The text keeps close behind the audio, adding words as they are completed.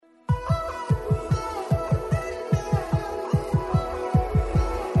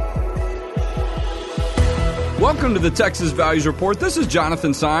Welcome to the Texas Values Report. This is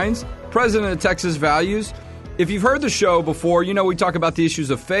Jonathan Saenz, president of Texas Values. If you've heard the show before, you know we talk about the issues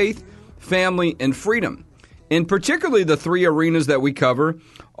of faith, family, and freedom. And particularly the three arenas that we cover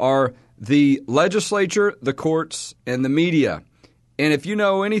are the legislature, the courts, and the media. And if you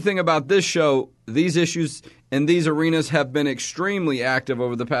know anything about this show, these issues and these arenas have been extremely active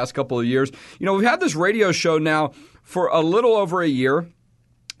over the past couple of years. You know, we've had this radio show now for a little over a year.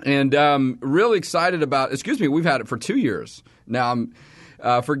 And really excited about, we've had it for 2 years. Now,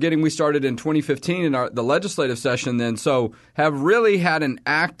 I'm forgetting we started in 2015 in the legislative session then. So have really had an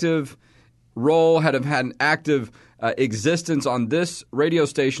active role, had an active existence on this radio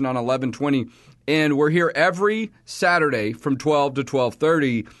station on 1120. And we're here every Saturday from 12 to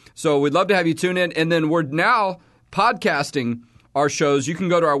 12:30. So we'd love to have you tune in. And then we're now podcasting our shows. You can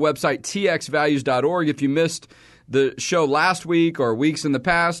go to our website, txvalues.org. If you missed the show last week or weeks in the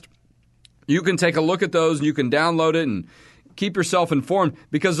past, you can take a look at those and you can download it and keep yourself informed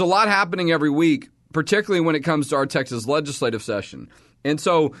because there's a lot happening every week, particularly when it comes to our Texas legislative session. And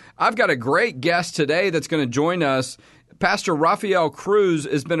so I've got a great guest today that's going to join us. Pastor Rafael Cruz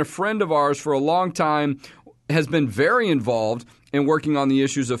has been a friend of ours for a long time, has been very involved in working on the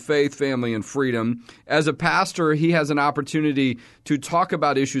issues of faith, family, and freedom. As a pastor, he has an opportunity to talk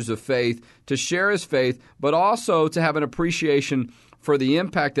about issues of faith, to share his faith, but also to have an appreciation for the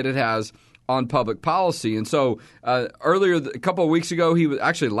impact that it has on public policy. And so earlier, a couple of weeks ago,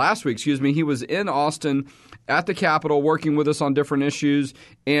 last week, he was in Austin at the Capitol working with us on different issues.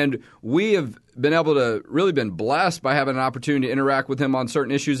 And we have been able to really been blessed by having an opportunity to interact with him on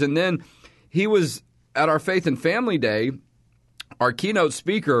certain issues. And then he was at our Faith and Family Day. Our keynote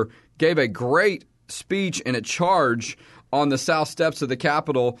speaker gave a great speech and a charge on the south steps of the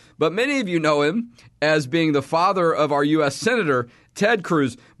Capitol, but many of you know him as being the father of our U.S. Senator, Ted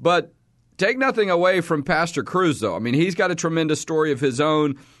Cruz. But take nothing away from Pastor Cruz, though. I mean, he's got a tremendous story of his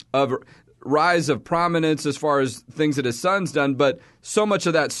own, of rise of prominence as far as things that his son's done, but so much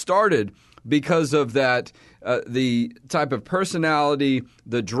of that started because of that, the type of personality,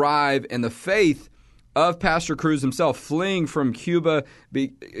 the drive, and the faith of Pastor Cruz himself, fleeing from Cuba,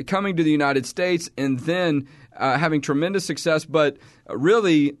 coming to the United States, and then having tremendous success, but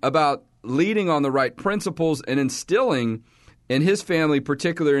really about leading on the right principles and instilling in his family,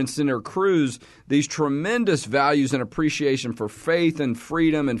 particularly in Senator Cruz, these tremendous values and appreciation for faith and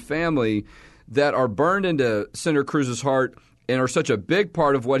freedom and family that are burned into Senator Cruz's heart and are such a big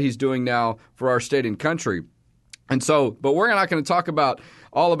part of what he's doing now for our state and country. And so, but we're not going to talk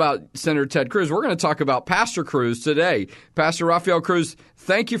all about Senator Ted Cruz. We're going to talk about Pastor Cruz today. Pastor Rafael Cruz,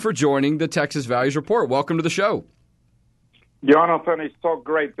 thank you for joining the Texas Values Report. Welcome to the show. Jonathan, it's so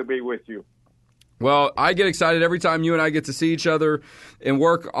great to be with you. Well, I get excited every time you and I get to see each other and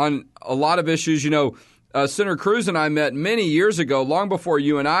work on a lot of issues. You know, Senator Cruz and I met many years ago, long before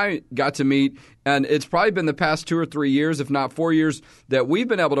you and I got to meet, and it's probably been the past 2 or 3 years, if not 4 years, that we've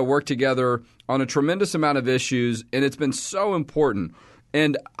been able to work together on a tremendous amount of issues, and it's been so important.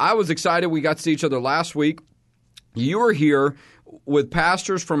 And I was excited we got to see each other last week. You were here with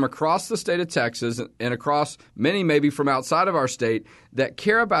pastors from across the state of Texas and across many maybe from outside of our state that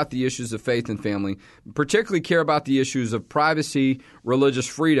care about the issues of faith and family, particularly care about the issues of privacy, religious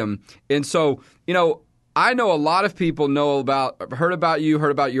freedom. And so, you know, I know a lot of people heard about you,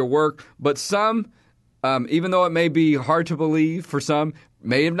 heard about your work, but some, even though it may be hard to believe for some,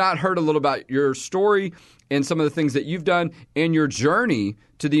 may have not heard a little about your story and some of the things that you've done and your journey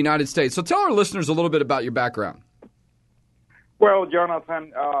to the United States. So tell our listeners a little bit about your background. Well,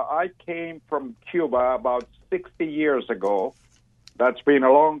 Jonathan, I came from Cuba about 60 years ago. That's been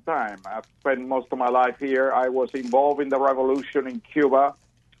a long time. I've spent most of my life here. I was involved in the revolution in Cuba.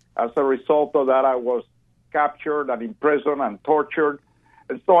 As a result of that, I was captured and imprisoned and tortured.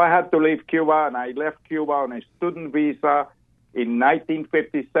 And so I had to leave Cuba, and I left Cuba on a student visa in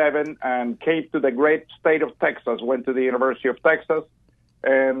 1957 and came to the great state of Texas, went to the University of Texas,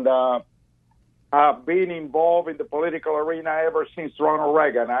 and I've been involved in the political arena ever since Ronald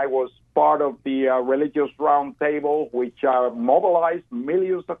Reagan. I was part of the Religious Roundtable, which mobilized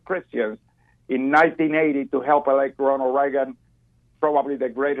millions of Christians in 1980 to help elect Ronald Reagan, probably the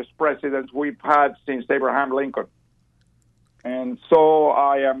greatest president we've had since Abraham Lincoln. And so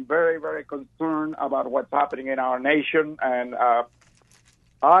I am very, very concerned about what's happening in our nation. And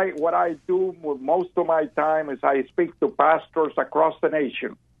what I do most of my time is I speak to pastors across the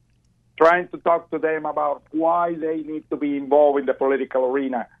nation, trying to talk to them about why they need to be involved in the political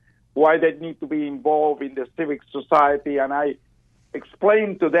arena, why they need to be involved in the civic society. And I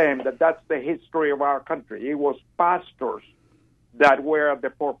explain to them that that's the history of our country. It was pastors that were at the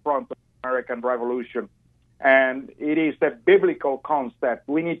forefront of the American Revolution. And it is a biblical concept.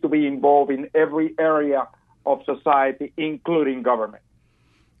 We need to be involved in every area of society, including government.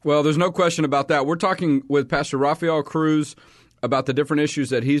 Well, there's no question about that. We're talking with Pastor Rafael Cruz about the different issues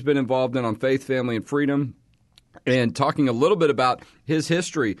that he's been involved in on faith, family, and freedom, and talking a little bit about his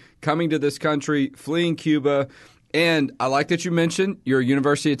history, coming to this country, fleeing Cuba. And I like that you mentioned you're a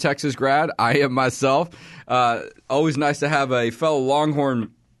University of Texas grad. I am myself. Always nice to have a fellow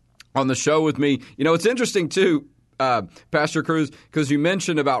Longhorn on the show with me. You know, it's interesting, too, Pastor Cruz, because you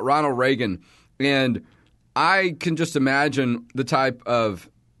mentioned about Ronald Reagan. And I can just imagine the type of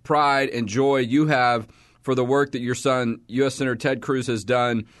pride and joy you have for the work that your son, U.S. Senator Ted Cruz, has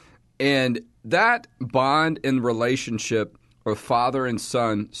done. And that bond and relationship of father and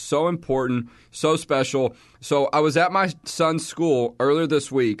son, so important, so special. So I was at my son's school earlier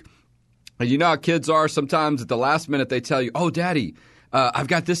this week. And you know how kids are sometimes at the last minute they tell you, oh, Daddy, I've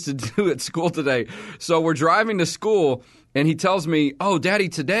got this to do at school today. So we're driving to school, and he tells me, oh, Daddy,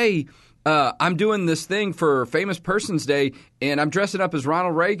 today I'm doing this thing for Famous Persons Day, and I'm dressing up as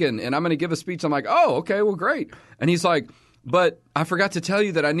Ronald Reagan, and I'm going to give a speech. I'm like, oh, okay, well, great. And he's like, but I forgot to tell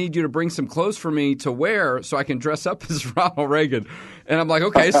you that I need you to bring some clothes for me to wear so I can dress up as Ronald Reagan. And I'm like,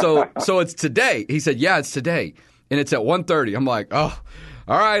 okay, so it's today. He said, yeah, it's today, and it's at 1:30. I'm like, oh,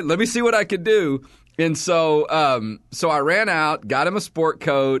 all right, let me see what I can do. And so I ran out, got him a sport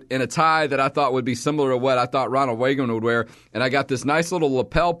coat and a tie that I thought would be similar to what I thought Ronald Reagan would wear. And I got this nice little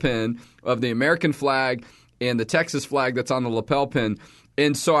lapel pin of the American flag and the Texas flag that's on the lapel pin.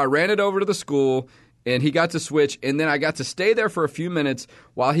 And so I ran it over to the school, and he got to switch. And then I got to stay there for a few minutes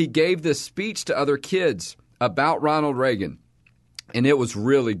while he gave this speech to other kids about Ronald Reagan. And it was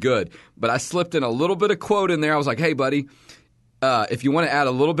really good. But I slipped in a little bit of quote in there. I was like, hey, buddy, if you want to add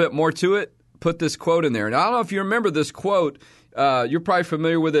a little bit more to it, put this quote in there. And I don't know if you remember this quote. You're probably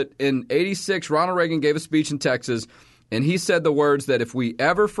familiar with it. In 86, Ronald Reagan gave a speech in Texas, and he said the words that if we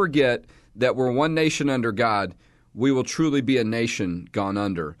ever forget that we're one nation under God, we will truly be a nation gone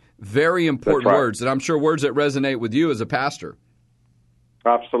under. Very important words, and I'm sure words that resonate with you as a pastor.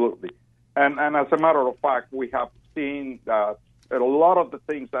 Absolutely. And as a matter of fact, we have seen that a lot of the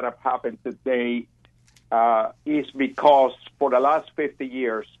things that have happened today is because for the last 50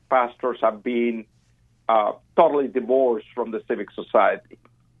 years, pastors have been totally divorced from the civic society.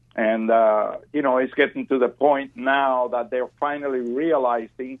 And, it's getting to the point now that they're finally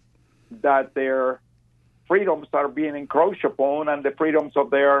realizing that their freedoms are being encroached upon and the freedoms of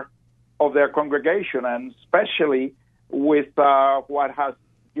their congregation, and especially with what has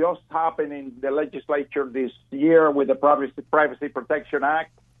just happened in the legislature this year with the Privacy Protection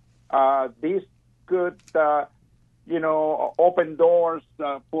Act. This could, open doors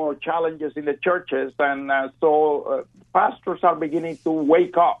for challenges in the churches. And so pastors are beginning to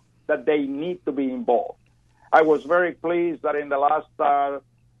wake up that they need to be involved. I was very pleased that in the last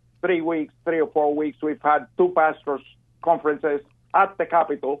 3 or 4 weeks, we've had 2 pastors' conferences at the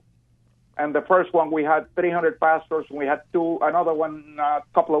Capitol. And the first one, we had 300 pastors. We had another one a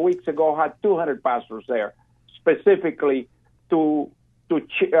couple of weeks ago had 200 pastors there, specifically to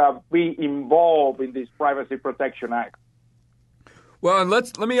be involved in this Privacy Protection Act. Well, and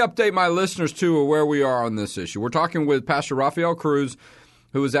let me update my listeners, too, of where we are on this issue. We're talking with Pastor Rafael Cruz,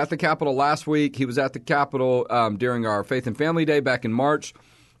 who was at the Capitol last week. He was at the Capitol during our Faith and Family Day back in March.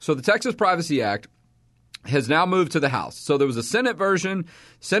 So the Texas Privacy Act has now moved to the House. So there was a Senate version.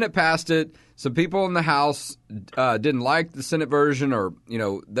 Senate passed it. Some people in the House didn't like the Senate version, or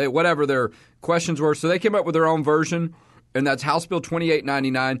whatever their questions were. So they came up with their own version, and that's House Bill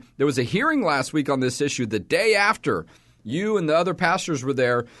 2899. There was a hearing last week on this issue the day after you and the other pastors were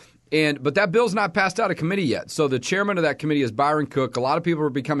there. But that bill's not passed out of committee yet. So the chairman of that committee is Byron Cook. A lot of people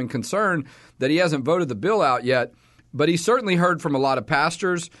are becoming concerned that he hasn't voted the bill out yet. But he certainly heard from a lot of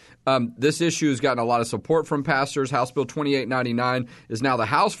pastors. This issue has gotten a lot of support from pastors. House Bill 2899 is now the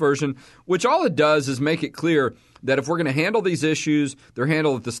House version, which all it does is make it clear that if we're going to handle these issues, they're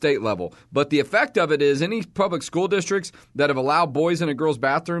handled at the state level. But the effect of it is any public school districts that have allowed boys in and girls'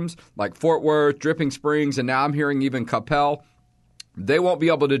 bathrooms, like Fort Worth, Dripping Springs, and now I'm hearing even Coppell, they won't be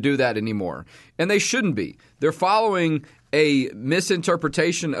able to do that anymore. And they shouldn't be. They're following a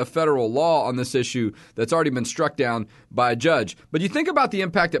misinterpretation of federal law on this issue that's already been struck down by a judge. But you think about the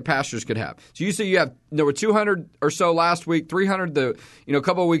impact that pastors could have. So you say there were 200 or so last week, 300 a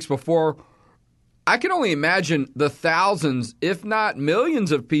couple of weeks before. I can only imagine the thousands, if not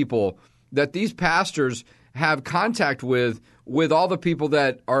millions of people that these pastors have contact with all the people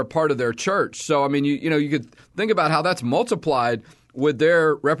that are a part of their church. So, I mean, you could think about how that's multiplied with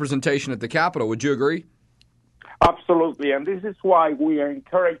their representation at the Capitol. Would you agree? Absolutely. And this is why we are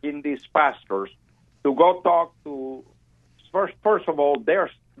encouraging these pastors to go talk to, first of all, their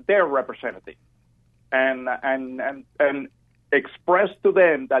representative and express to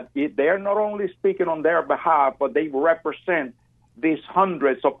them that they're not only speaking on their behalf, but they represent these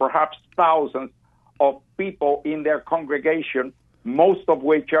hundreds or perhaps thousands of people in their congregation, most of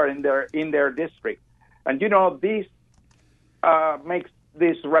which are in their district. And, this makes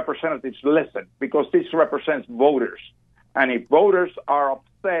these representatives listen, because this represents voters. And if voters are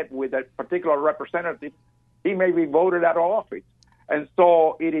upset with a particular representative, he may be voted out of office. And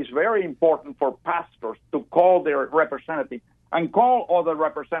so it is very important for pastors to call their representatives and call other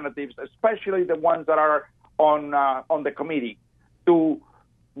representatives, especially the ones that are on the committee, to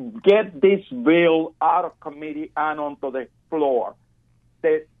get this bill out of committee and onto the floor.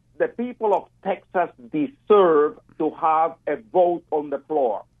 The people of Texas deserve to have a vote on the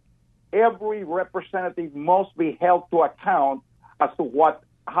floor. Every representative must be held to account as to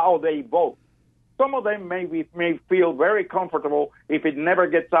how they vote. Some of them may feel very comfortable if it never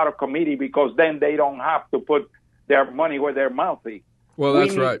gets out of committee, because then they don't have to put their money where their mouth is. Well,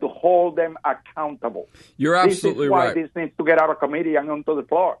 that's right. We need to hold them accountable. You're absolutely right. This is why this needs to get out of committee and onto the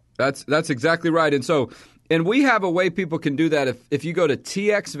floor. That's exactly right. And we have a way people can do that. If you go to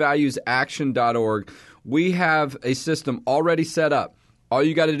txvaluesaction.org, we have a system already set up. All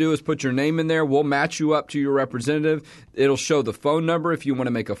you got to do is put your name in there. We'll match you up to your representative. It'll show the phone number if you want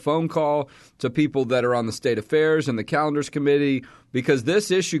to make a phone call to people that are on the State Affairs and the Calendars Committee, because this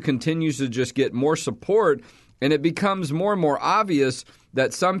issue continues to just get more support, and it becomes more and more obvious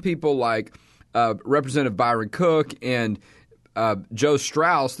that some people like Representative Byron Cook and Joe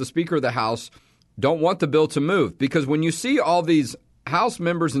Strauss, the Speaker of the House, don't want the bill to move. Because when you see all these House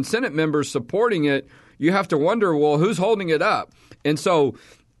members and Senate members supporting it, you have to wonder, well, who's holding it up? And so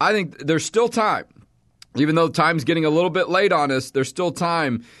I think there's still time. Even though time's getting a little bit late on us, there's still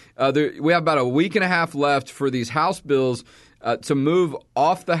time. We have about a week and a half left for these House bills to move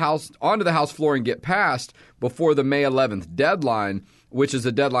off the House onto the House floor and get passed before the May 11th deadline, which is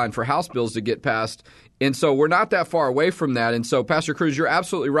the deadline for House bills to get passed. And so we're not that far away from that. And so, Pastor Cruz, you're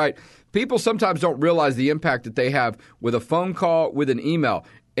absolutely right. People sometimes don't realize the impact that they have with a phone call, with an email.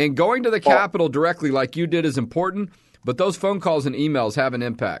 And going to the Capitol directly like you did is important, but those phone calls and emails have an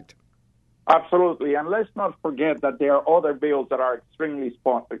impact. Absolutely. And let's not forget that there are other bills that are extremely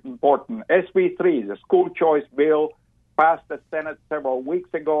important. SB 3, the school choice bill, passed the Senate several weeks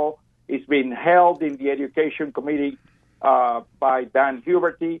ago. It's been held in the Education Committee by Dan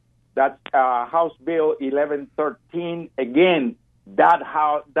Huberty. That's House Bill 1113. Again,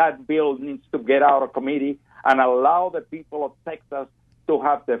 that bill needs to get out of committee and allow the people of Texas to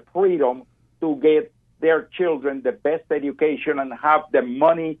have the freedom to get their children the best education and have the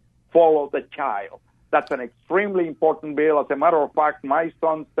money follow the child. That's an extremely important bill. As a matter of fact, my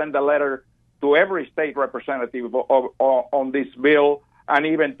son sent a letter to every state representative on this bill, and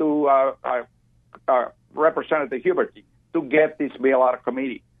even to Representative Huberty, to get this bill out of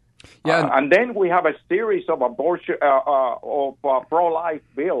committee. Yeah, and then we have a series of abortion pro-life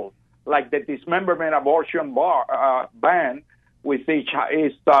bills, like the dismemberment abortion ban, which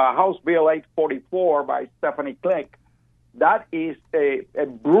is House Bill 844 by Stephanie Kleck. That is a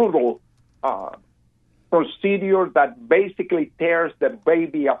brutal procedure that basically tears the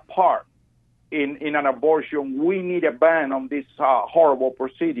baby apart in an abortion. We need a ban on this horrible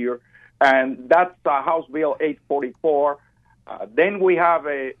procedure, and that's House Bill 844. Then we have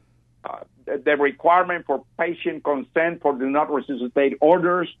the requirement for patient consent for do not resuscitate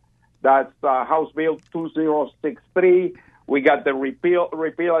orders. That's House Bill 2063. We got the repeal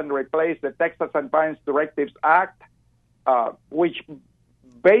and replace the Texas Advance Directives Act, which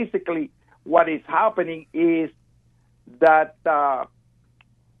basically what is happening is that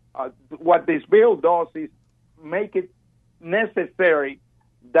what this bill does is make it necessary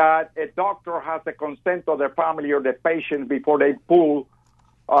that a doctor has the consent of the family or the patient before they pull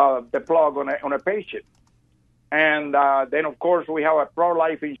the plug on a patient. And then, of course, we have a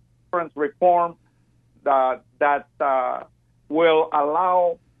pro-life insurance reform that will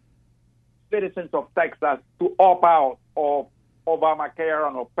allow citizens of Texas to opt out of Obamacare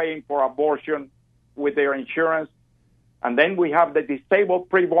and of paying for abortion with their insurance. And then we have the Disabled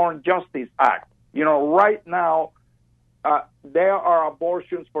Preborn Justice Act. Right now, there are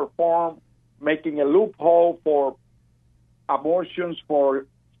abortions performed, making a loophole for abortions for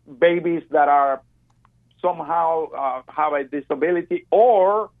babies that are somehow have a disability,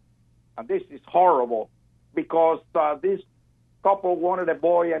 or, and this is horrible, because this couple wanted a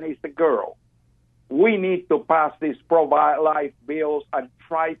boy and it's a girl. We need to pass these pro-life bills and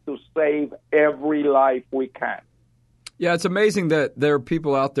try to save every life we can. Yeah, it's amazing that there are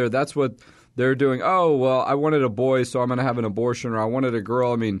people out there. That's what they're doing, oh, well, I wanted a boy, so I'm going to have an abortion, or I wanted a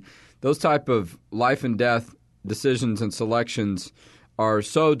girl. I mean, those type of life and death decisions and selections are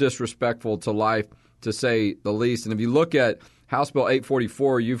so disrespectful to life, to say the least. And if you look at House Bill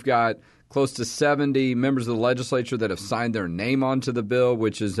 844, you've got close to 70 members of the legislature that have signed their name onto the bill,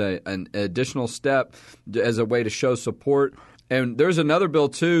 which is an additional step as a way to show support. And there's another bill,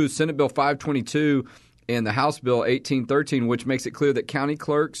 too, Senate Bill 522 and the House Bill 1813, which makes it clear that county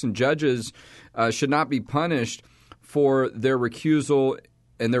clerks and judges should not be punished for their recusal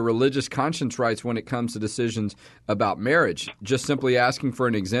and their religious conscience rights when it comes to decisions about marriage. Just simply asking for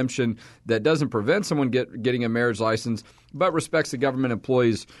an exemption that doesn't prevent someone getting a marriage license, but respects the government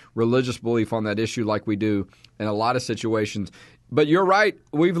employee's religious belief on that issue like we do in a lot of situations. But you're right.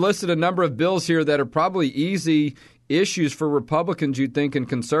 We've listed a number of bills here that are probably easy issues for Republicans, you'd think, and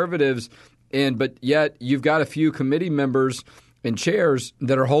conservatives, but yet you've got a few committee members and chairs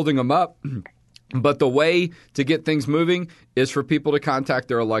that are holding them up. But the way to get things moving is for people to contact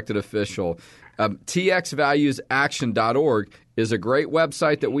their elected official. TXValuesAction.org is a great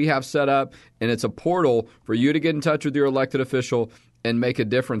website that we have set up, and it's a portal for you to get in touch with your elected official and make a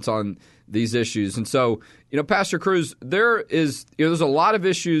difference on these issues. And so, Pastor Cruz, there's a lot of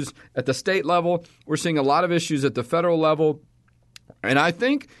issues at the state level. We're seeing a lot of issues at the federal level. And I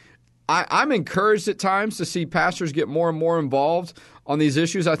think I'm encouraged at times to see pastors get more and more involved on these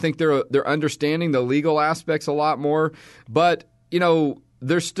issues. I think they're understanding the legal aspects a lot more. But,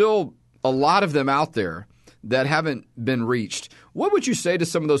 there's still a lot of them out there that haven't been reached. What would you say to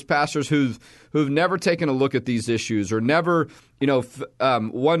some of those pastors who've never taken a look at these issues or never,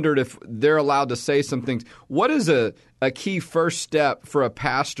 wondered if they're allowed to say some things? What is a key first step for a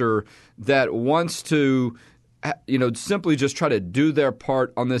pastor that wants to simply just try to do their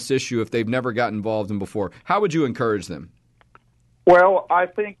part on this issue if they've never gotten involved in before? How would you encourage them? Well, I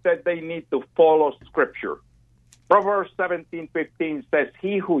think that they need to follow Scripture. Proverbs 17:15 says,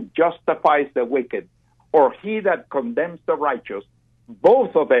 "He who justifies the wicked, or he that condemns the righteous,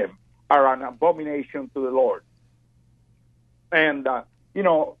 both of them are an abomination to the Lord." And,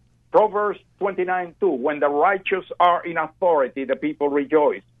 Proverbs 29:2, when the righteous are in authority, the people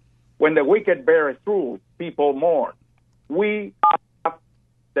rejoice. When the wicked bear through, people mourn.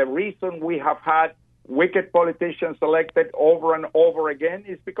 The reason we have had wicked politicians elected over and over again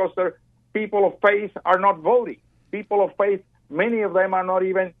is because the people of faith are not voting. People of faith, many of them are not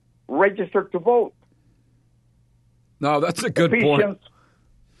even registered to vote. No, that's a good point.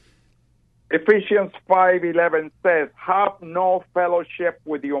 Ephesians 5:11 says, "Have no fellowship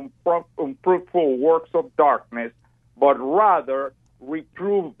with the unfruitful works of darkness, but rather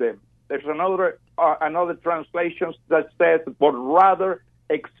reprove them." There's another translation that says, "but rather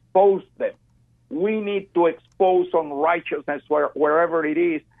expose them." We need to expose unrighteousness wherever it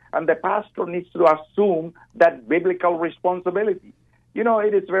is, and the pastor needs to assume that biblical responsibility.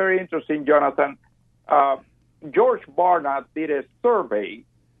 It is very interesting, Jonathan. George Barna did a survey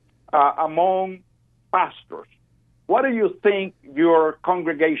among pastors. What do you think your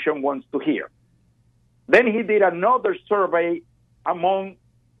congregation wants to hear? Then he did another survey among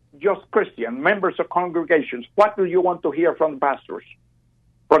just Christian members of congregations. What do you want to hear from pastors,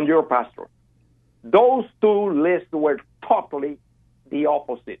 from your pastor? Those two lists were totally the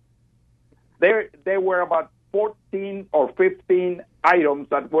opposite. There were about 14 or 15 items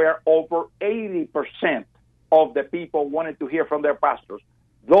that were over 80% of the people wanted to hear from their pastors.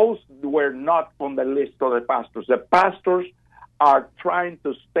 Those were not on the list of the pastors. The pastors are trying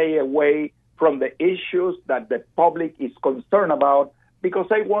to stay away from the issues that the public is concerned about because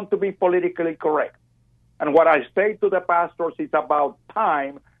they want to be politically correct. And what I say to the pastors is about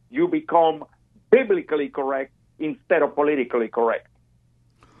time you become biblically correct instead of politically correct.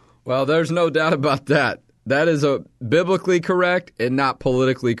 Well, there's no doubt about that. That is a biblically correct and not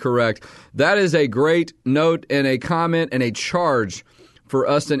politically correct. That is a great note and a comment and a charge for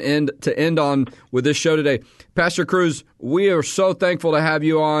us to end on with this show today. Pastor Cruz, we are so thankful to have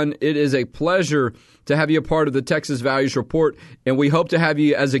you on. It is a pleasure to have you a part of the Texas Values Report, and we hope to have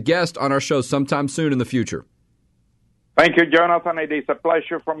you as a guest on our show sometime soon in the future. Thank you, Jonathan. It is a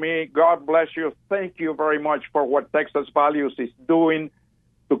pleasure for me. God bless you. Thank you very much for what Texas Values is doing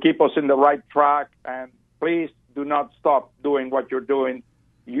to keep us in the right track, and please do not stop doing what you're doing.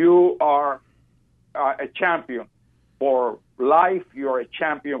 You are a champion for life. You're a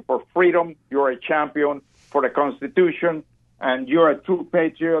champion for freedom. You're a champion for the Constitution, and you're a true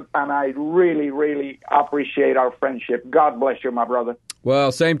patriot, and I really, really appreciate our friendship. God bless you, my brother.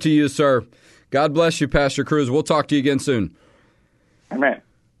 Well, same to you, sir. God bless you, Pastor Cruz. We'll talk to you again soon. Amen.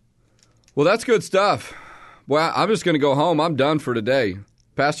 Well, that's good stuff. Well, I'm just going to go home. I'm done for today.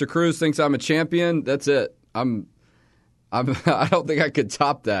 Pastor Cruz thinks I'm a champion. That's it. I don't think I could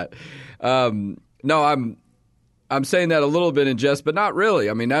top that. No, I'm saying that a little bit in jest, but not really.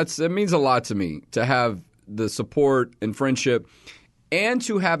 I mean, it means a lot to me to have the support and friendship and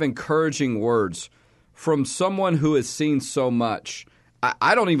to have encouraging words from someone who has seen so much.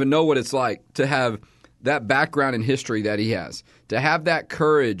 I don't even know what it's like to have that background in history that he has, to have that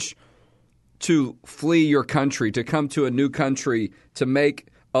courage to flee your country, to come to a new country, to make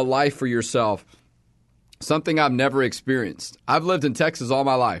a life for yourself, something I've never experienced. I've lived in Texas all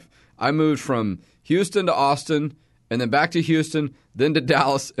my life. I moved from Houston to Austin, and then back to Houston, then to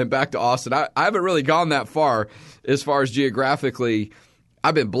Dallas, and back to Austin. I haven't really gone that far as geographically.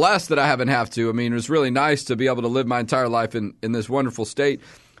 I've been blessed that I haven't have to. I mean, it was really nice to be able to live my entire life in this wonderful state.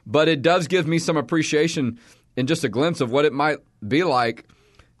 But it does give me some appreciation and just a glimpse of what it might be like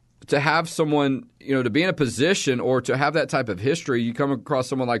to have someone, to be in a position or to have that type of history. You come across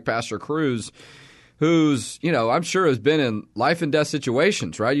someone like Pastor Cruz, who's, I'm sure has been in life and death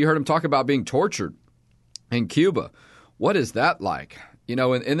situations, right? You heard him talk about being tortured in Cuba. What is that like?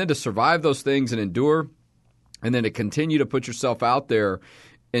 And then to survive those things and endure, and then to continue to put yourself out there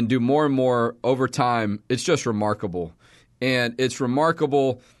and do more and more over time, it's just remarkable. And it's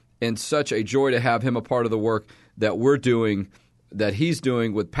remarkable and such a joy to have him a part of the work that we're doing, that he's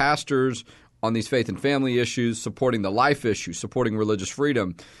doing with pastors on these faith and family issues, supporting the life issue, supporting religious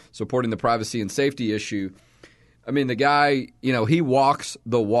freedom, supporting the privacy and safety issue. I mean, the guy, he walks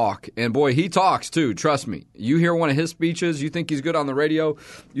the walk. And boy, he talks too, trust me. You hear one of his speeches, you think he's good on the radio,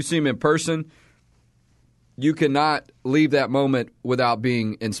 you see him in person, you cannot leave that moment without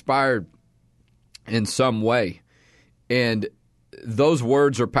being inspired in some way. And those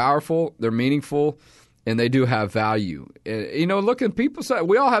words are powerful, they're meaningful, and they do have value. Look at people say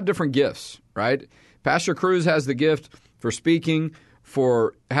we all have different gifts, right? Pastor Cruz has the gift for speaking,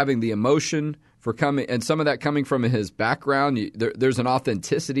 for having the emotion, for coming, and some of that coming from his background. There's an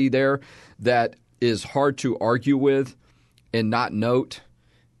authenticity there that is hard to argue with and not note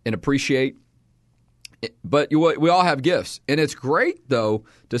and appreciate. But we all have gifts. And it's great, though,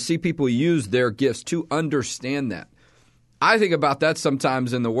 to see people use their gifts to understand that. I think about that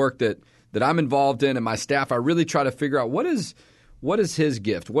sometimes in the work that I'm involved in and my staff. I really try to figure out what is his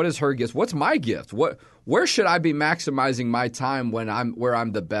gift? What is her gift? What's my gift? Where should I be maximizing my time where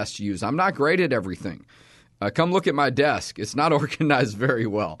I'm the best used? I'm not great at everything. Come look at my desk. It's not organized very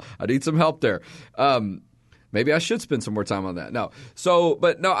well. I need some help there. Maybe I should spend some more time on that.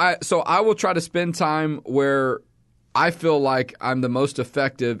 So I will try to spend time where I feel like I'm the most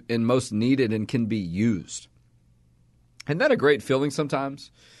effective and most needed and can be used. Isn't that a great feeling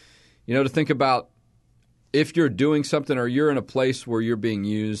sometimes? To think about if you're doing something or you're in a place where you're being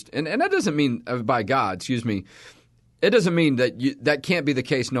used. And that doesn't mean by God, excuse me. It doesn't mean that that can't be the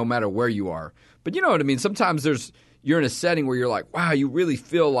case no matter where you are. But you know what I mean? Sometimes you're in a setting where you're like, wow, you really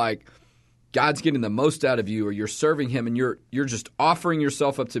feel like God's getting the most out of you, or you're serving him and you're just offering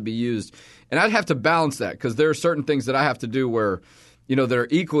yourself up to be used. And I'd have to balance that because there are certain things that I have to do where, that are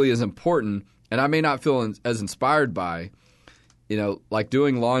equally as important and I may not feel as inspired by, like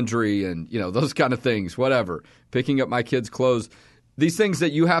doing laundry and, those kind of things, whatever, picking up my kids' clothes, these things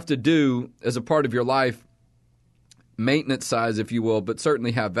that you have to do as a part of your life, maintenance size, if you will, but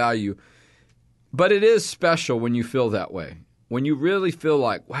certainly have value. But it is special when you feel that way, when you really feel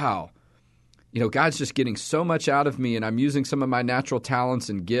like, wow, God's just getting so much out of me and I'm using some of my natural talents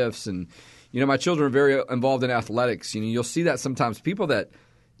and gifts. And, my children are very involved in athletics. You'll see that sometimes people that,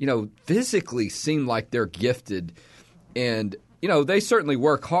 physically seem like they're gifted and, they certainly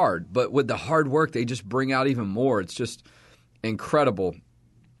work hard, but with the hard work, they just bring out even more. It's just incredible.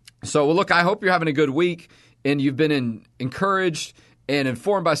 So, look, I hope you're having a good week and you've been encouraged and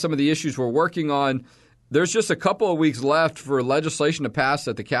informed by some of the issues we're working on. There's just a couple of weeks left for legislation to pass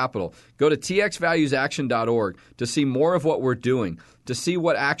at the Capitol. Go to txvaluesaction.org to see more of what we're doing, to see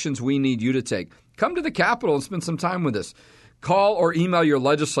what actions we need you to take. Come to the Capitol and spend some time with us. Call or email your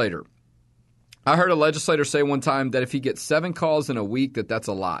legislator. I heard a legislator say one time that if he gets 7 calls in a week, that's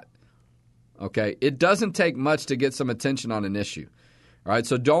a lot. Okay? It doesn't take much to get some attention on an issue. All right?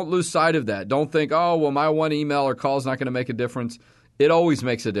 So don't lose sight of that. Don't think, oh, well, my one email or call is not going to make a difference. It always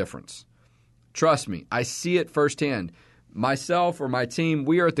makes a difference. Trust me, I see it firsthand. Myself or my team,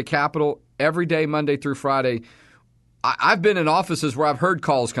 we are at the Capitol every day, Monday through Friday. I've been in offices where I've heard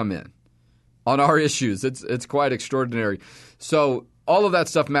calls come in on our issues. It's quite extraordinary. So all of that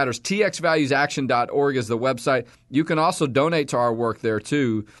stuff matters. txvaluesaction.org is the website. You can also donate to our work there,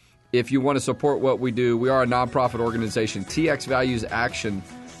 too, if you want to support what we do. We are a nonprofit organization,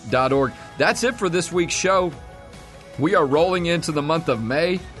 txvaluesaction.org. That's it for this week's show. We are rolling into the month of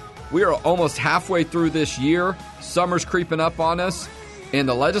May. We are almost halfway through this year. Summer's creeping up on us, and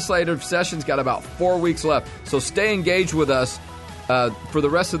the legislative session's got about 4 weeks left. So stay engaged with us for the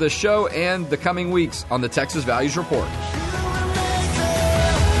rest of the show and the coming weeks on the Texas Values Report.